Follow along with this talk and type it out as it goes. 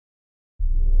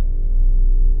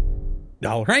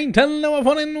Alright, hello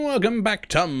everyone and welcome back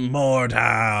to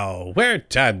Mordhau, where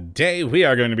today we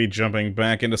are going to be jumping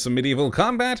back into some medieval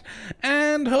combat,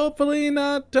 and hopefully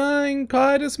not dying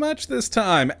quite as much this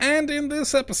time. And in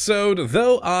this episode,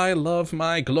 though I love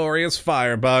my glorious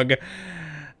firebug,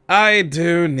 I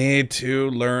do need to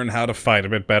learn how to fight a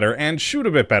bit better and shoot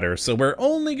a bit better, so we're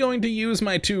only going to use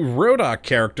my two Rhodok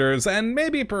characters, and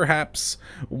maybe perhaps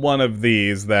one of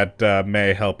these that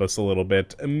may help us a little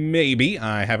bit. Maybe,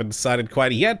 I haven't decided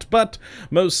quite yet, but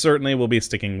most certainly we'll be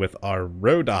sticking with our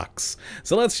Rhodoks.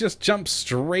 So let's just jump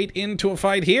straight into a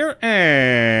fight here,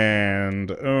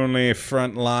 and only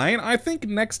front line. I think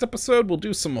next episode we'll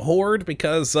do some Horde,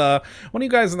 because one of you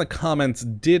guys in the comments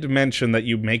did mention that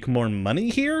you make more money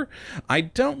here. I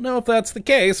don't know if that's the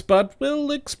case, but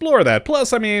we'll explore that.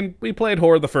 Plus, I mean, we played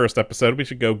Horde the first episode. We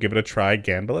should go give it a try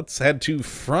again. But let's head to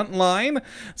Frontline,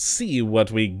 see what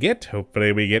we get.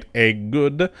 Hopefully we get a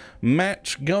good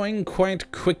match going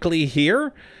quite quickly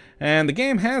here. And the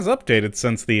game has updated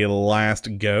since the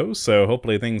last go, so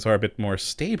hopefully things are a bit more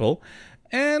stable.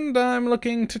 And I'm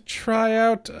looking to try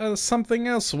out something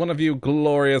else. One of you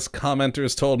glorious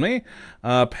commenters told me.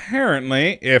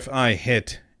 Apparently, if I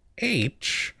hit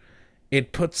H,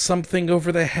 it puts something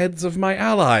over the heads of my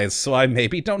allies, so I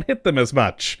maybe don't hit them as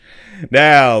much.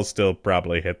 Now, I'll still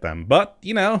probably hit them, but,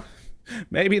 you know,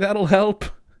 maybe that'll help.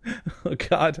 Oh,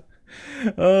 God.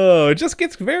 Oh, it just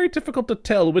gets very difficult to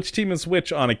tell which team is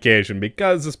which on occasion,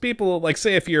 because as people, like,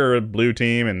 say if you're a blue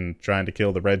team and trying to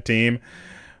kill the red team,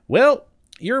 well,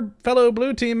 your fellow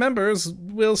blue team members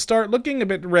will start looking a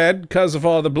bit red because of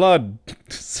all the blood.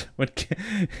 So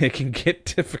it can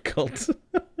get difficult.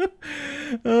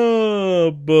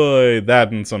 Oh boy,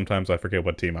 that, and sometimes I forget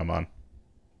what team I'm on.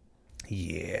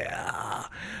 Yeah,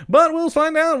 but we'll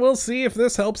find out. We'll see if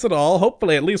this helps at all.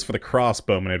 Hopefully, at least for the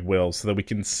crossbowman it will, so that we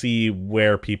can see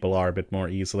where people are a bit more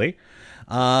easily.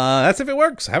 That's if it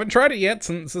works. I haven't tried it yet,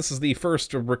 since this is the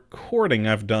first recording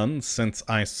I've done since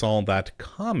I saw that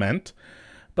comment.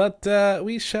 But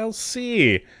we shall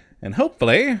see. And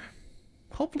hopefully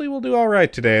we'll do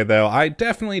alright today, though. I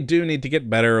definitely do need to get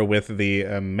better with the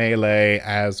melee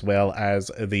as well as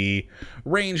the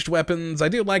ranged weapons. I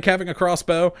do like having a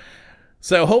crossbow.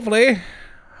 So hopefully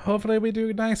we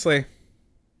do nicely.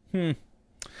 And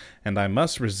I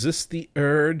must resist the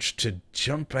urge to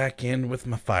jump back in with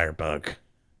my firebug.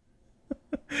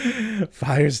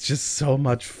 Fire's just so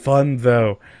much fun,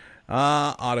 though.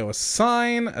 Auto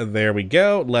assign. There we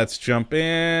go. Let's jump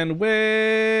in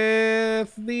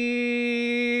with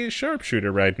the sharpshooter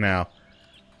right now.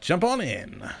 Jump on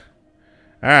in.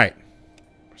 Alright.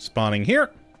 Spawning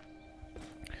here.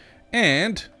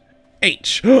 And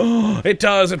H. It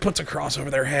does. It puts a cross over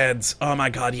their heads. Oh my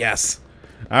god, yes.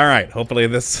 Alright. Hopefully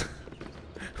this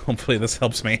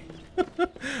helps me.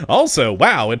 Also,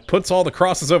 wow, it puts all the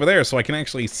crosses over there so I can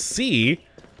actually see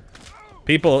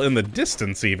people in the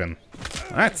distance, even.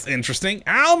 That's interesting.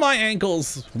 Ow, my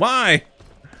ankles! Why?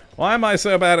 Why am I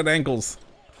so bad at ankles?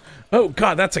 Oh,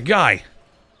 God, that's a guy.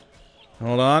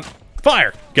 Hold on.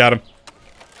 Fire! Got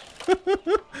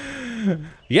him.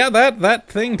 Yeah, that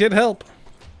thing did help.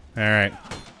 Alright.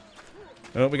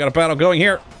 Oh, we got a battle going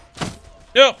here.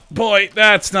 Oh, boy,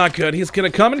 that's not good. He's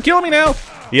gonna come and kill me now.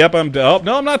 Yep, I'm dead. Oh,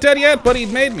 no, I'm not dead yet, but he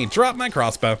made me drop my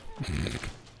crossbow.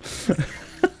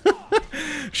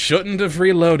 Shouldn't have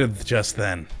reloaded just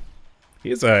then. He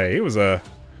was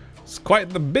quite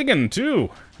the biggin' too.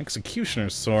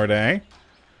 Executioner's sword, eh?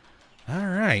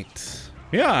 Alright.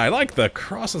 Yeah, I like the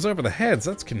crosses over the heads.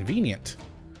 That's convenient.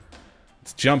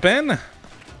 Let's jump in.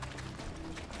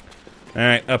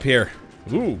 Alright, up here.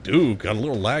 Ooh, dude, got a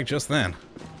little lag just then.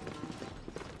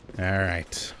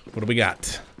 Alright. What do we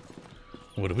got?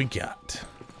 What do we got?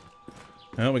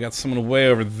 Oh, we got someone way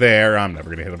over there. I'm never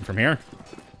gonna hit him from here.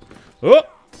 Oh!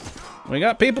 We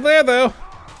got people there, though.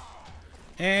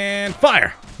 And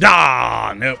fire!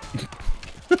 Ah, nope.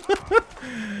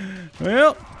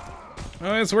 Well,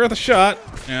 it's worth a shot.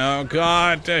 Oh,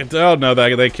 God. Oh, no,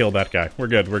 they killed that guy. We're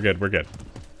good, we're good, we're good.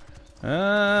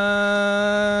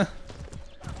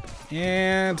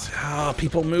 And... oh,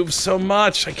 people move so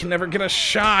much. I can never get a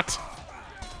shot.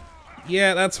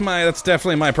 Yeah, that's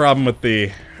definitely my problem with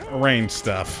the range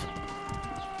stuff.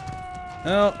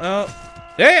 Oh.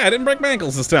 Hey, I didn't break my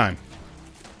ankles this time.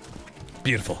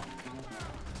 Beautiful.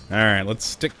 Alright, let's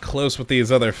stick close with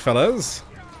these other fellas.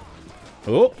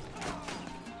 Oh.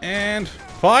 And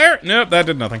fire! Nope, that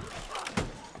did nothing.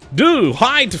 Do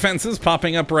high defenses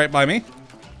popping up right by me.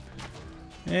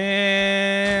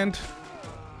 And...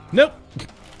 nope.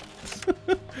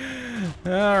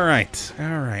 Alright.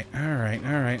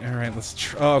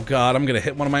 Let's oh god, I'm gonna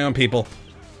hit one of my own people.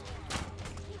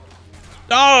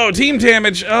 Oh, team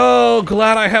damage. Oh,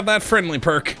 glad I have that friendly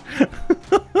perk.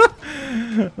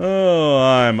 Oh,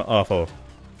 I'm awful.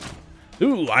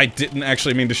 Ooh, I didn't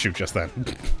actually mean to shoot just then.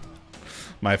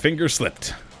 My finger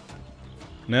slipped.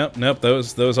 Nope, nope,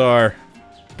 those are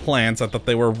plants. I thought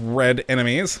they were red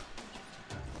enemies.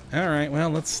 Alright, well,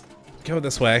 let's go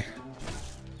this way.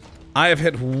 I have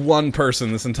hit one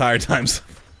person this entire time.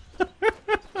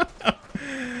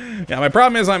 Yeah, my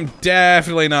problem is I'm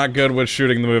definitely not good with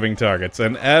shooting the moving targets.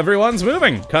 And everyone's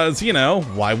moving, because, you know,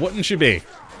 why wouldn't you be?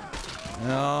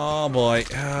 Oh, boy.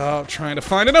 Oh, trying to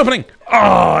find an opening.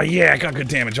 Oh, yeah, got good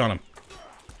damage on him.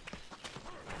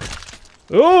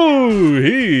 Oh,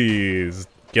 he's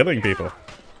killing people.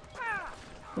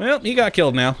 Well, he got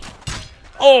killed now.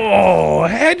 Oh,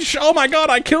 headshot. Oh, my God,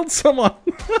 I killed someone.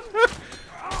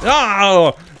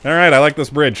 Oh, all right, I like this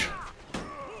bridge.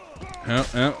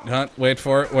 Oh, wait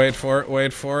for it, wait for it,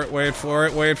 wait for it, wait for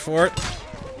it, wait for it.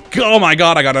 Oh, my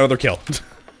God, I got another kill.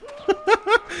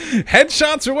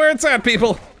 Headshots are where it's at,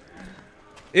 people.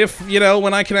 If, you know,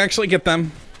 when I can actually get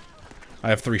them. I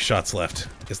have 3 shots left.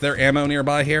 Is there ammo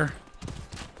nearby here?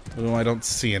 Oh, I don't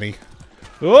see any.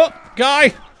 Oh,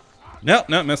 guy! Nope,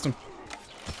 nope, missed him.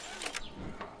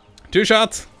 2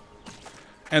 shots.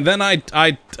 And then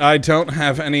I don't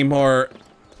have any more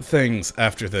things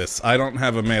after this. I don't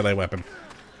have a melee weapon.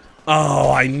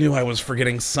 Oh, I knew I was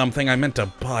forgetting something. I meant to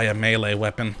buy a melee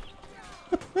weapon.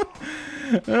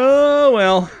 Oh,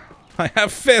 well. I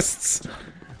have fists.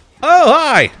 Oh,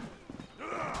 hi!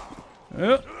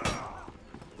 Oh.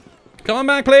 Come on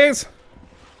back, please.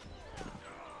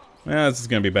 Yeah, this is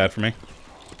gonna be bad for me.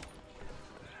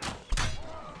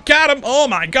 Got him! Oh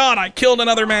my God, I killed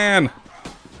another man!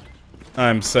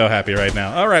 I'm so happy right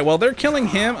now. Alright, well, they're killing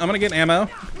him. I'm gonna get ammo.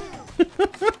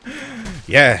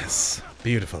 Yes.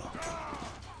 Beautiful.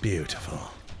 Beautiful.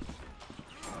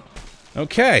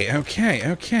 Okay,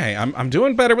 okay, okay. I'm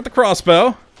doing better with the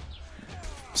crossbow.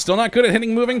 Still not good at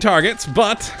hitting moving targets,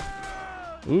 but...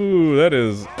 Ooh, that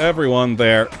is everyone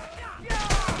there.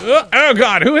 Oh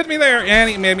God, who hit me there? And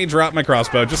he made me drop my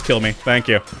crossbow. Just kill me. Thank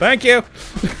you. Thank you.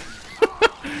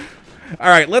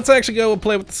 Alright, let's actually go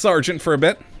play with the sergeant for a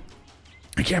bit.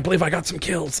 I can't believe I got some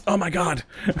kills. Oh my God.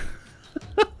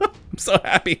 I'm so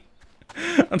happy.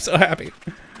 I'm so happy.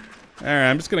 Alright,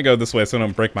 I'm just gonna go this way so I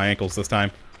don't break my ankles this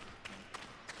time.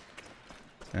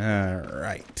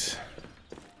 Alright.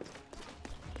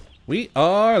 We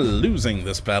are losing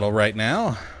this battle right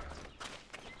now.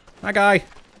 Hi, guy.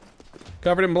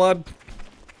 Covered in blood.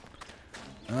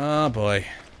 Oh, boy.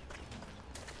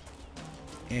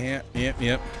 Yep, yep,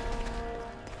 yep.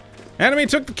 Enemy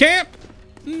took the camp!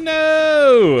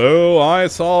 No! Oh, I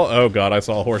saw... Oh, God, I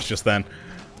saw a horse just then.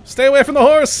 Stay away from the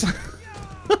horse!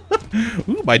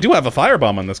 Ooh, I do have a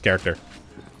firebomb on this character.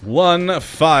 1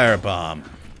 firebomb.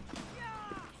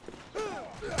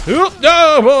 Ooh,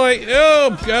 oh, boy!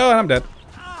 Oh, God, I'm dead.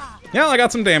 Yeah, I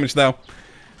got some damage, though.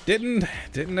 Didn't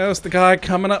notice the guy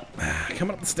coming up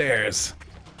the stairs.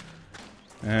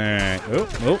 Alright.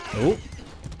 Oh.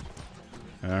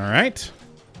 Alright.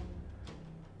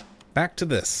 Back to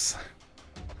this.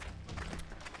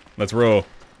 Let's roll.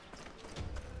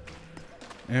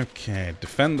 Okay,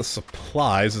 defend the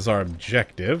supplies is our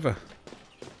objective.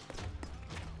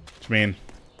 Which mean...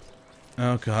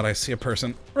 Oh God, I see a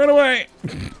person. Run away!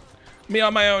 Me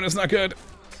on my own is not good.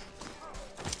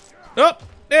 Oh!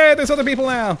 Yeah, there's other people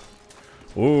now!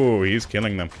 Ooh, he's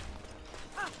killing them.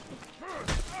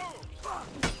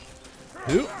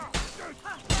 Ooh.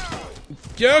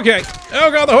 Okay.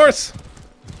 Oh God, the horse!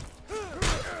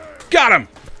 Got him!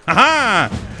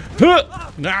 Haha!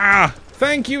 Ah!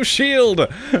 Thank you, shield!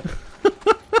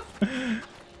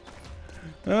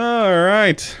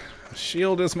 Alright.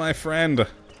 Shield is my friend.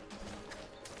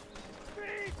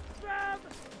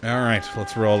 Alright,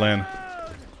 let's roll in.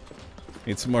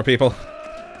 Need some more people.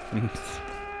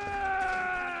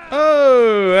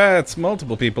 Oh, that's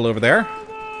multiple people over there.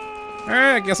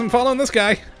 Alright, guess I'm following this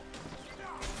guy.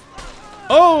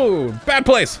 Oh, bad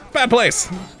place! Bad place!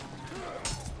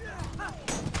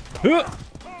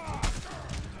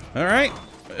 Alright.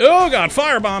 Oh God,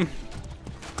 firebomb!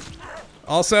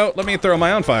 Also, let me throw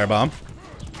my own firebomb.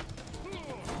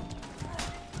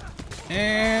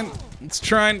 And let's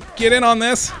try and get in on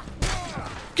this.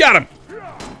 Got him!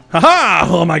 Haha!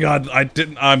 Oh my God,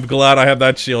 I'm glad I have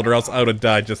that shield, or else I would have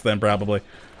died just then, probably.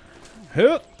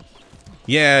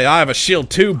 Yeah, I have a shield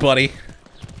too, buddy.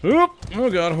 Oop! Oh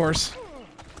God, horse.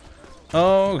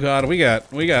 Oh God, we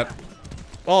got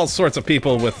all sorts of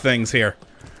people with things here.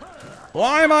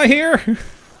 Why am I here?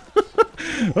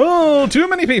 Oh, too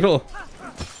many people.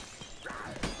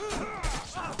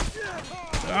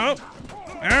 Oh,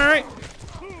 all right.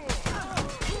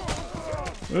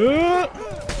 I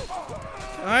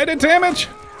did damage.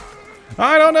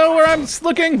 I don't know where I'm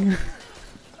looking.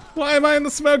 Why am I in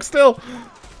the smoke still?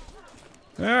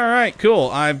 Alright, cool.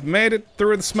 I've made it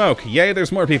through the smoke. Yay,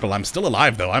 there's more people. I'm still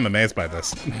alive, though. I'm amazed by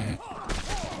this.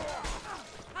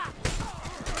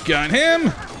 Got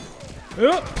him.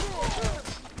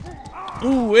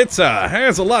 Ooh,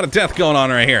 there's a lot of death going on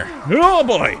right here. Oh,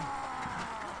 boy.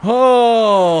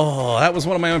 Oh, that was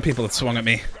one of my own people that swung at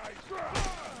me.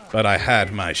 But I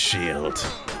had my shield.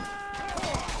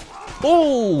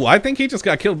 Oh, I think he just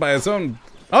got killed by his own...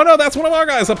 Oh, no, that's one of our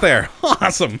guys up there.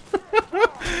 Awesome.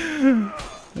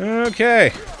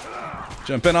 Okay.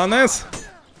 Jump in on this.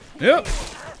 Yep.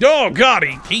 Oh, God,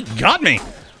 he got me.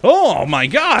 Oh, my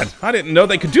God. I didn't know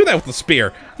they could do that with the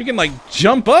spear. You can, like,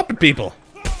 jump up at people.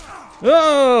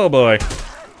 Oh, boy.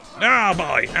 Oh,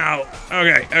 boy. Ow.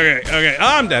 Okay.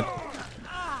 I'm dead.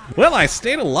 Well, I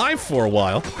stayed alive for a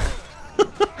while.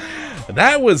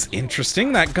 That was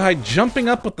interesting. That guy jumping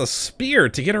up with the spear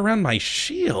to get around my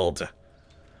shield.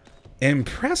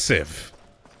 Impressive.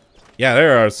 Yeah,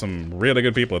 there are some really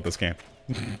good people at this game.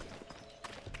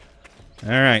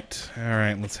 Alright,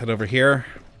 let's head over here.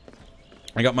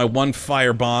 I got my one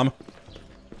fire bomb.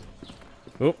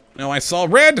 Oh, no, I saw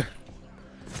red!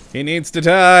 He needs to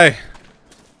die.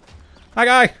 Hi,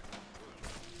 guy!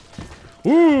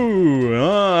 Ooh,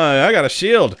 I got a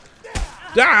shield.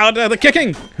 Ah, the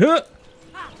kicking!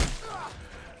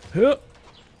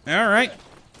 Alright.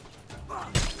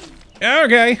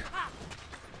 Okay.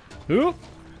 Ooh.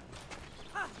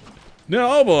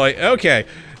 No, oh boy, okay.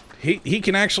 He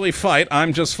can actually fight.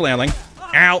 I'm just flailing.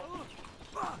 Ow.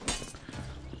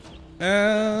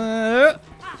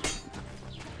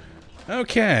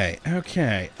 Okay.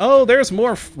 Oh, there's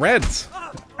more reds.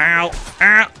 Ow.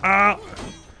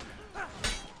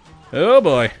 Oh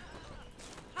boy.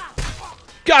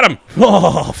 Got him!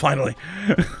 Oh, finally.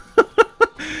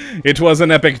 It was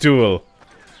an epic duel.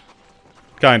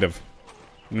 Kind of.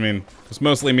 I mean, it was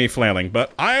mostly me flailing,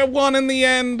 but I won in the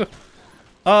end.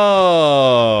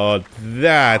 Oh,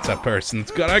 that's a person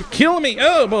that's gonna kill me.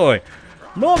 Oh, boy.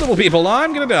 Multiple people.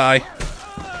 I'm gonna die.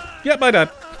 Yep, I died.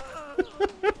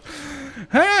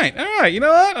 Alright. You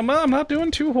know what? I'm not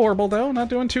doing too horrible, though. Not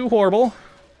doing too horrible.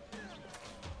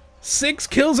 6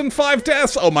 kills and 5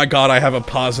 deaths. Oh, my God. I have a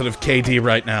positive KD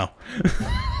right now.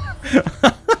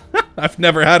 I've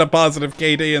never had a positive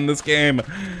KD in this game.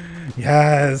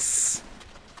 Yes.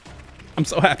 I'm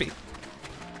so happy.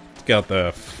 Let's get out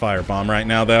the firebomb right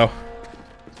now, though.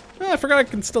 Oh, I forgot I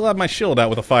can still have my shield out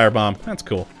with a firebomb. That's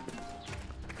cool.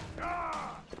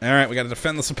 Alright, we gotta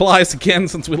defend the supplies again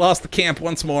since we lost the camp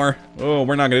once more. Oh,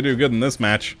 we're not gonna do good in this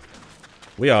match.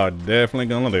 We are definitely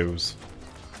gonna lose.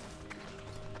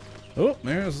 Oh,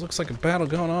 there looks like a battle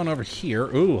going on over here.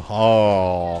 Ooh,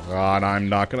 oh, God, I'm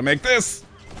not gonna make this.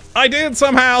 I did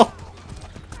somehow.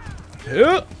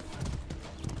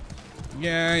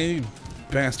 Yeah, you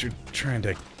bastard trying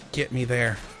to get me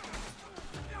there.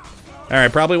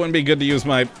 Alright, probably wouldn't be good to use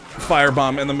my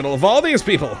firebomb in the middle of all these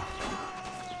people.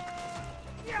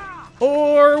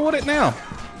 Or would it now?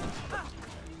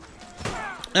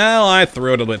 Oh, I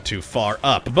threw it a bit too far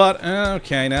up, but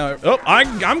okay, now... Oh,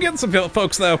 I'm getting some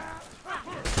folks, though.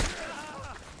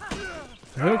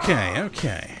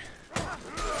 Okay.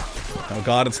 Oh,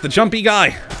 God, it's the jumpy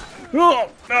guy. Oh,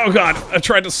 God, I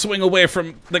tried to swing away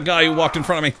from the guy who walked in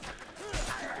front of me.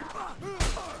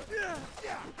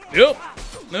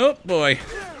 Nope, boy.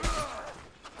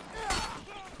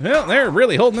 Well, they're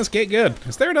really holding this gate good.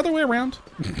 Is there another way around?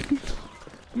 I'm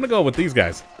gonna go with these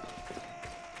guys.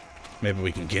 Maybe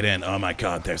we can get in. Oh my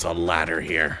God, there's a ladder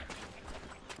here.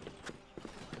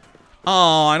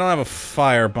 Oh, I don't have a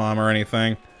firebomb or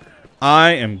anything.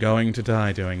 I am going to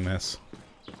die doing this.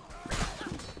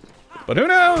 But who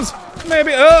knows?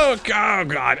 Maybe. Oh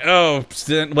God. Oh,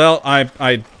 well,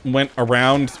 I went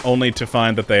around only to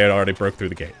find that they had already broke through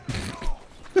the gate.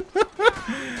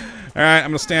 All right, I'm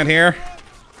gonna stand here,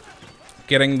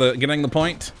 getting the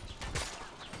point.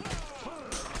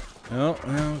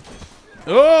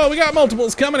 Oh, we got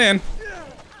multiples coming in.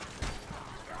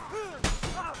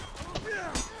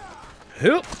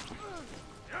 Oh,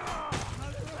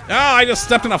 I just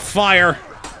stepped in a fire.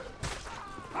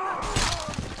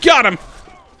 Got him.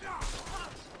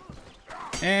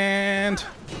 And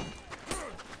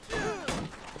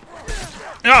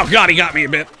oh God, he got me a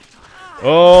bit.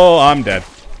 Oh, I'm dead.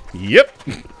 Yep.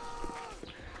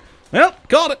 Well,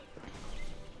 called it.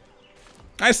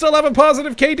 I still have a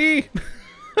positive KD.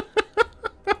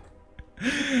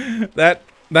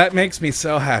 That makes me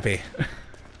so happy.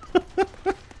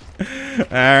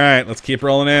 Alright, let's keep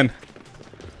rolling in.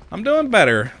 I'm doing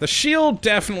better. The shield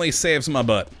definitely saves my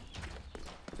butt.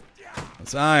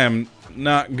 'Cause I am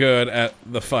not good at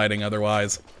the fighting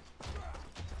otherwise.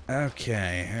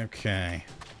 Okay, okay.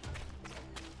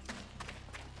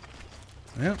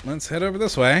 Well, let's head over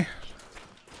this way.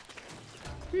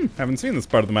 Haven't seen this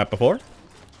part of the map before.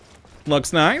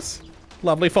 Looks nice.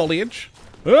 Lovely foliage.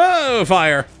 Oh,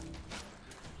 fire!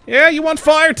 Yeah, you want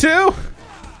fire too?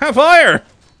 Have fire!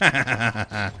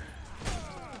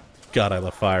 God, I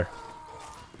love fire.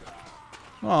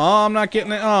 Oh, I'm not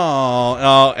getting it.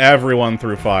 Oh, everyone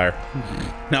threw fire.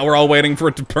 Now we're all waiting for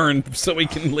it to burn so we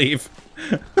can leave.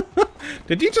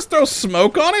 Did you just throw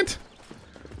smoke on it?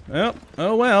 Well,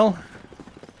 oh well.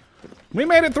 We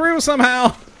made it through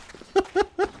somehow.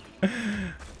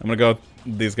 I'm gonna go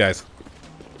with these guys.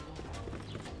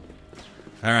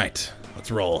 Alright, let's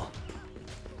roll.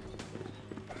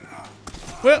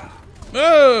 Well,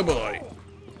 oh boy.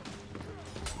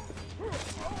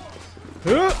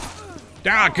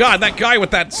 Ah, God, that guy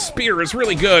with that spear is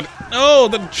really good. Oh,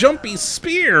 the jumpy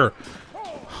spear.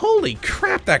 Holy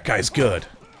crap, that guy's good.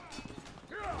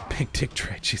 Big Dick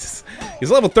Trey, Jesus. He's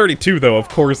level 32, though. Of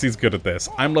course he's good at this.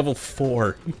 I'm level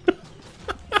 4.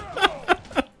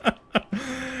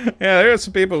 Yeah, there's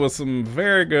some people with some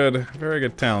very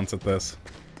good talents at this.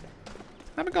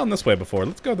 I haven't gone this way before.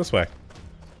 Let's go this way.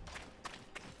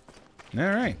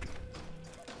 Alright.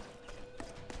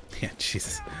 Yeah,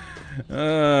 Jesus.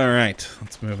 Alright,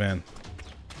 let's move in.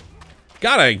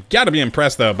 Gotta be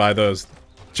impressed, though, by those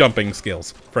jumping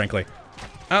skills, frankly.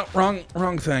 Oh,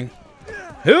 wrong thing.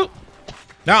 Who?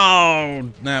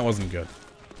 No, that wasn't good.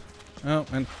 Oh,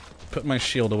 and put my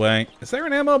shield away. Is there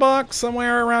an ammo box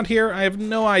somewhere around here? I have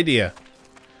no idea.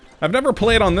 I've never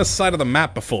played on this side of the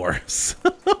map before.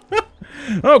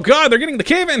 Oh God, they're getting the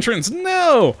cave entrance.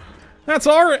 No, that's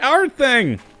our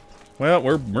thing. Well,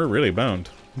 we're really boned.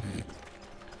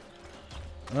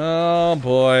 Oh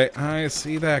boy, I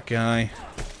see that guy.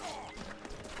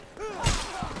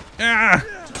 Ah!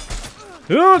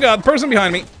 Oh God, person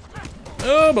behind me.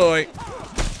 Oh boy.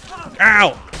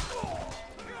 Ow!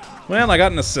 Well, I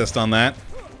got an assist on that.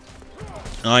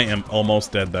 I am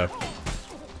almost dead, though.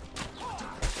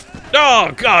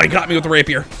 Oh, God, he got me with the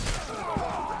rapier.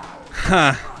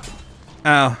 Huh.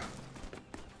 Ow.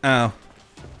 Ow.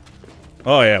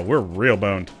 Oh, yeah, we're real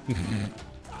boned.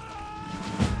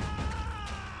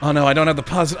 Oh, no, I don't have the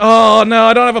positive... Oh, no,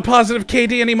 I don't have a positive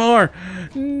KD anymore.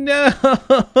 No!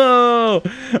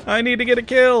 I need to get a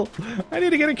kill. I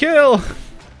need to get a kill.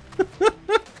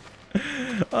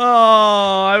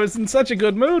 Oh, I was in such a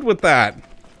good mood with that.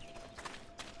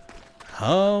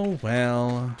 Oh,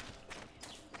 well.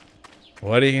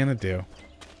 What are you gonna do?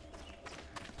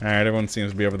 Alright, everyone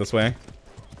seems to be over this way.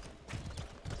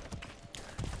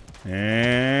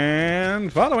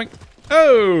 And following.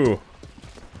 Oh!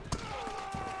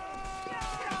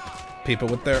 People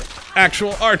with their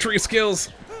actual archery skills.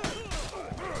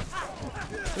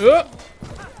 Oh.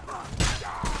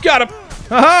 Got him!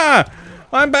 Haha!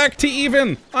 I'm back to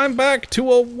even. I'm back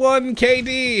to a 1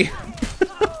 KD.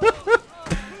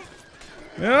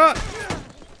 Yeah.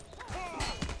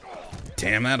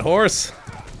 Damn that horse.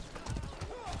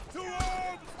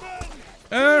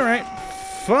 Alright.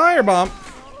 Firebomb.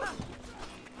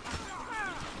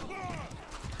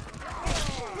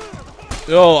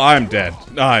 Oh, I'm dead.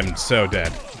 I'm so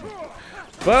dead.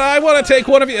 But I want to take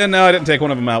one of you. No, I didn't take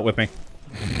one of them out with me.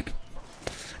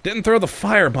 Didn't throw the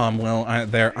firebomb well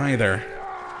there either.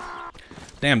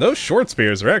 Damn, those short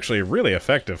spears are actually really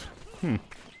effective.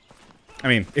 I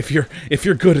mean, if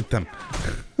you're good at them.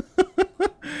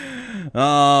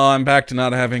 Oh, I'm back to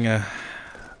not having a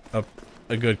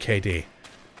good KD.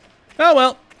 Oh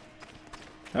well.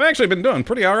 I've actually been doing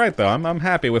pretty alright though. I'm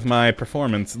happy with my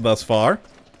performance thus far.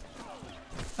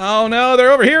 Oh no,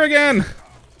 they're over here again!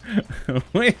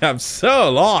 We have so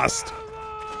lost.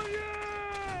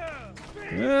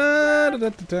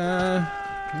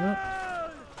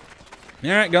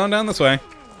 Alright, going down this way.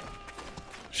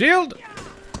 Shield!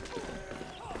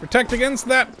 Protect against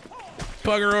that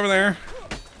bugger over there.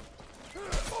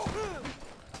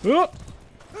 Oop.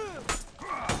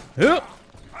 Oop.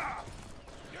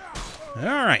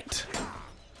 Alright.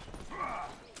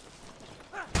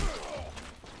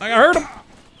 I heard him.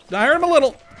 I heard him a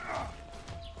little.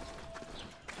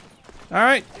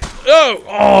 Alright. Oh!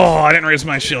 Oh, I didn't raise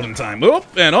my shield in time. Oop,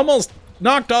 and almost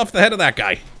knocked off the head of that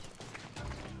guy.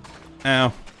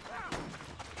 Ow.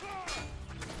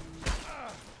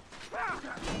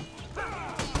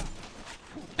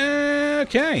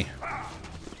 Okay.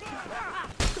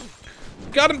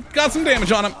 Got some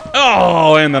damage on him.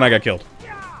 Oh, and then I got killed.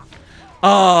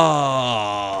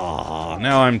 Oh,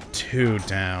 now I'm 2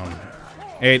 down.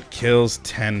 8 kills,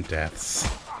 10 deaths.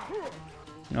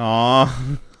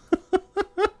 Aw.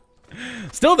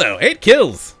 Still though, 8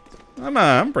 kills.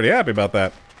 I'm pretty happy about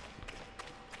that.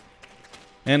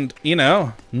 And, you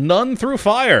know, none through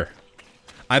fire.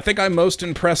 I think I'm most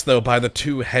impressed, though, by the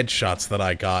 2 headshots that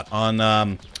I got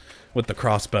on, with the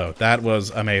crossbow. That was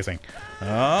amazing.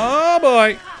 Oh,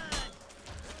 boy.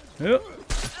 Yep.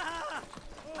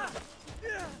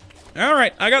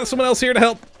 Alright, I got someone else here to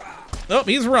help. Oh,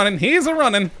 he's running. He's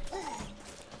a-running.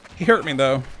 He hurt me,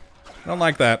 though. I don't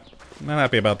like that. I'm not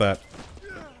happy about that.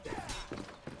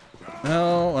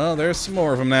 Oh, well, there's some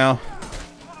more of them now.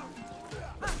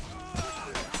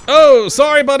 Oh,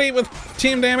 sorry, buddy, with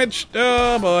team damage.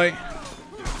 Oh, boy.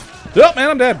 Oh, man,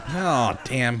 I'm dead. Oh,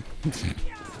 damn.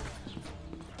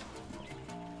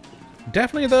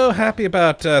 Definitely, though, happy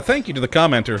about... thank you to the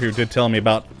commenter who did tell me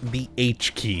about the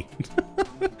H key.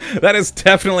 That has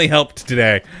definitely helped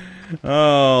today.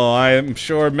 Oh, I am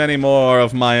sure many more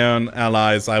of my own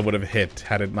allies I would have hit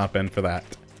had it not been for that.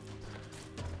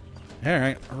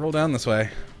 Alright, I'll roll down this way.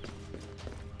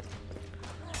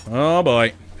 Oh,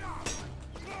 boy.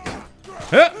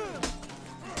 Huh.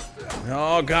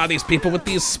 Oh, God, these people with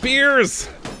these spears.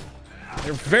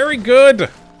 They're very good.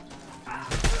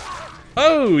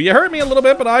 Oh, you hurt me a little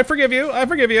bit, but I forgive you. I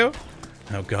forgive you.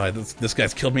 Oh, God, this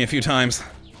guy's killed me a few times.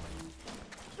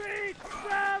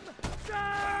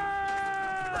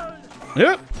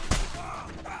 Yep.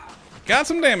 Got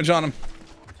some damage on him.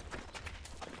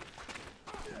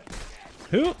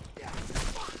 Ooh.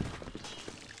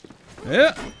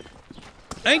 Yeah.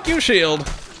 Thank you, shield.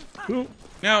 Ooh.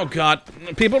 Oh, God.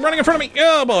 People running in front of me.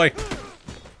 Oh, boy.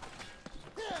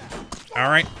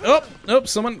 Alright. Oh, oh,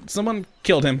 someone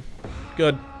killed him.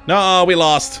 Good. No, we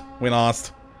lost. We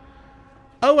lost.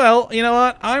 Oh, well, you know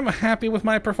what? I'm happy with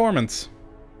my performance.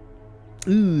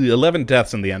 Ooh, 11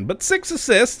 deaths in the end, but 6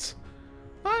 assists.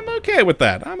 I'm okay with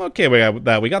that. I'm okay with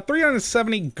that. We got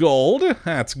 370 gold.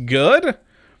 That's good.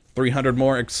 300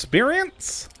 more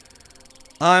experience.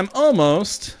 I'm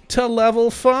almost to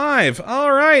level 5.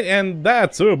 Alright, and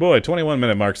that's, oh boy,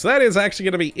 21-minute mark. So that is actually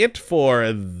going to be it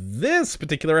for this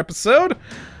particular episode.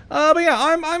 But yeah,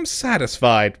 I'm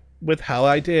satisfied with how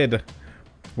I did.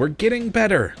 We're getting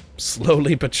better,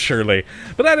 slowly but surely.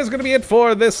 But that is going to be it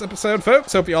for this episode,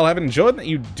 folks. Hope you all have enjoyed, that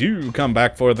you do come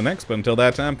back for the next. But until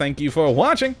that time, thank you for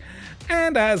watching.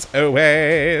 And as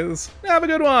always, have a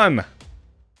good one.